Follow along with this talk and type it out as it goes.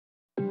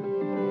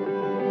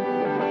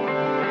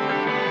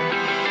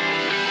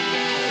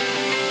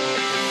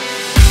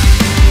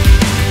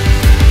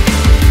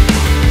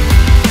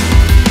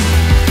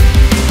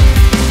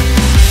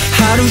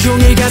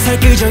종일 가사를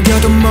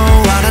끄적여도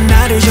뭐하나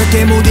나를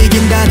절대 못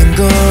이긴다는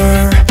걸.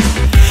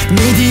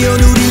 미디어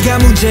우리가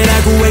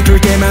문제라고 해.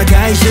 그럴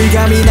때마다 이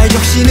실감이 날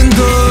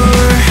적시는걸.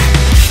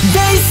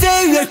 They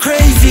say we're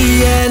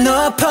crazy and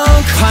a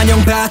punk.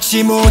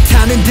 환영받지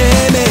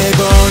못하는데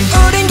매번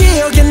오랜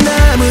기억에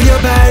남으려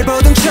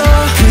발버둥 쳐.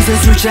 그새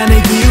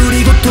술잔을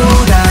기울이고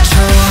또 다쳐.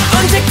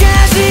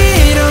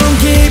 언제까지 이런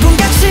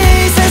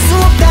기분같이 살 수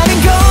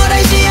없다는 걸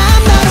알지.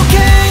 I'm not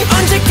okay.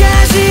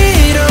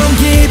 언제까지 이런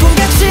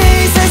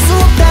기분같이 살 수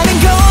없다는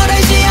걸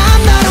알지.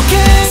 I'm not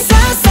okay.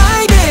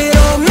 사사이대로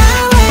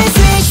my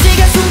way.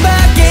 시간 숨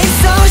밖에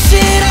있어.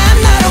 Shit I'm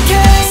not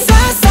okay.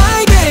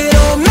 사사이대로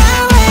my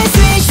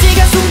way.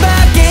 시간 숨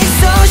밖에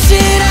있어.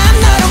 Shit I'm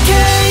not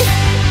okay.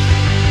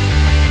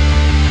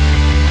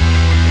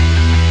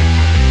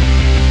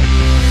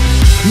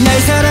 날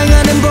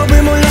사랑하는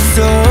법을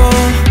몰랐어.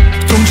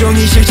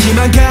 동정이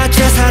싫지만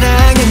가짜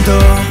사랑은 더.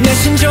 내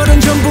친절은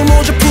전부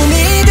모조품이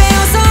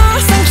되어서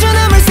상처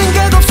남을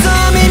생각 없어.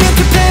 I'm immune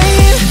to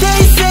pain.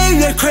 They say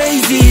we're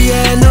crazy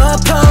and a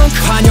punk.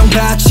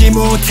 환영받지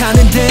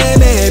못하는데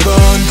매번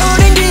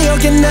오랜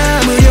기억에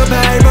남으려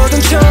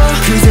발버둥 쳐.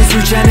 그새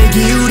술잔을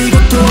기울이고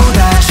또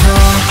다쳐.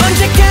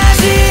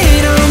 언제까지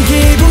이런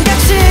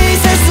기분같이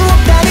살 수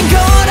없다는 걸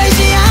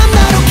알지. I'm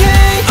not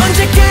okay.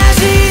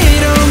 언제까지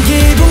이런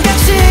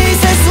기분같이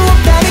살 수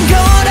없다는 걸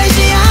알지.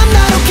 I'm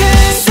not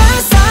okay.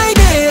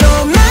 사사이대로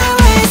my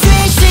way.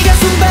 시간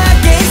숨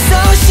밖에 있어.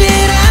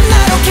 Shit I'm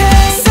not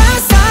okay.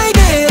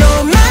 사사이대로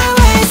my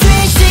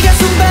way. 시간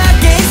숨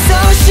밖에 있어.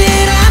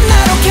 Shit I'm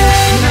not okay.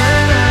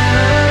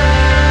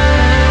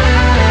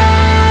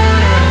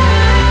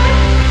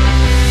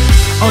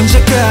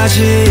 언제까지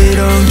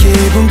이런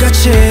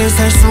기분같이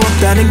살 수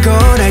없다는 걸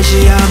알지.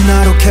 I'm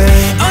not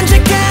okay.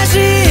 언제까지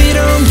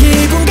이런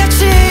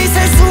기분같이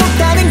살 수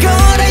없다는 걸